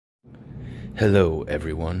Hello,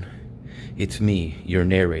 everyone. It's me, your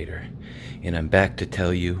narrator, and I'm back to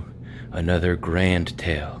tell you another grand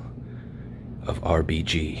tale of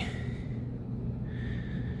RBG.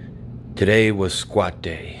 Today was squat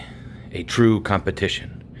day, a true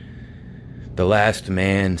competition. The last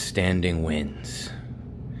man standing wins.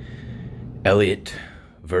 Elliot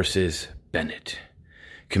versus Bennett,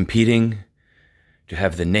 competing to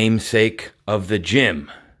have the namesake of the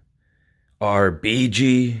gym,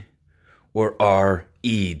 RBG or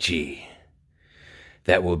REG.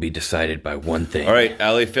 That will be decided by one thing. All right,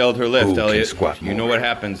 Allie failed her lift, Elliot. Squat more. You know what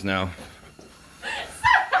happens now.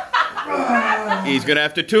 He's gonna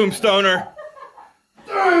have to tombstone her.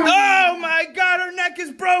 Oh my God, her neck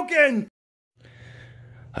is broken!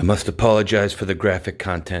 I must apologize for the graphic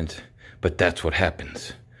content, but that's what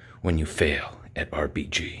happens when you fail at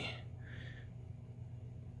RBG.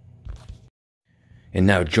 And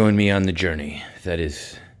now join me on the journey that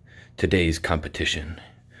is today's competition.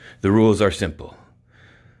 The rules are simple.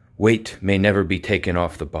 Weight may never be taken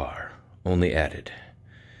off the bar, only added.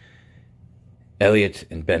 Elliot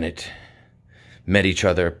and Bennett met each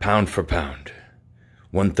other pound for pound.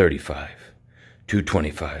 135,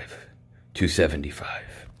 225,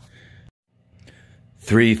 275.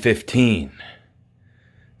 315,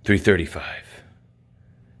 335,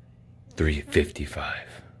 355.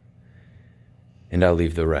 And I'll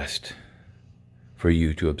leave the rest for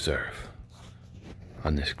you to observe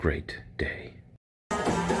on this great day.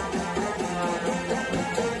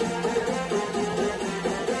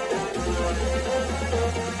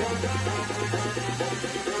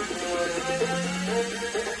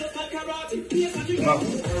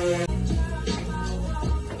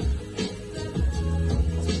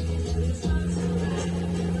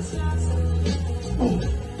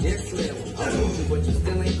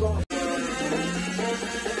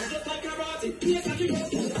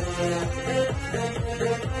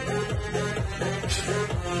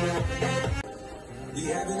 We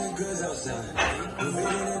having the goods outside. We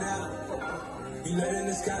figuring it out. We letting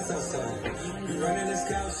the scouts outside. We running the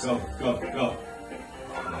scouts. Go, go, go.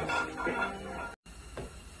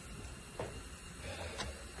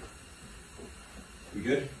 We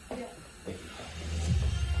good? Yeah. Thank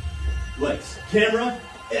you. Lights, camera,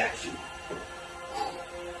 action.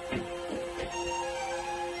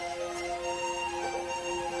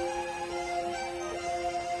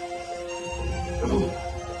 Ooh.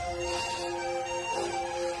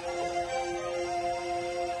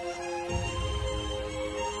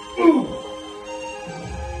 Ooh.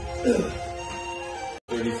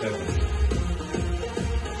 30 seconds.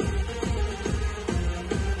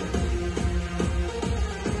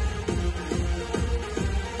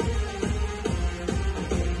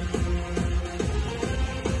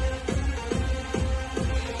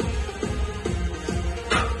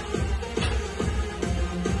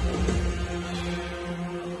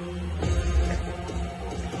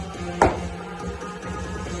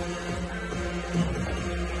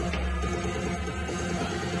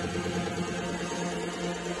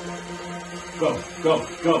 Go, go,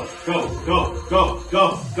 go, go, go, go,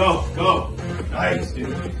 go, go, go. Nice, dude.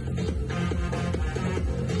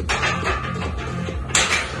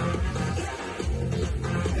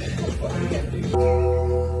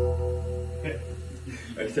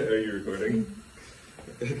 Are you recording?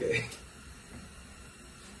 Okay.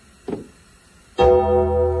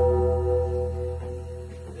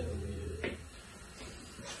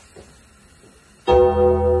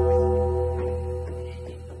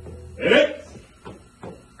 Hit it!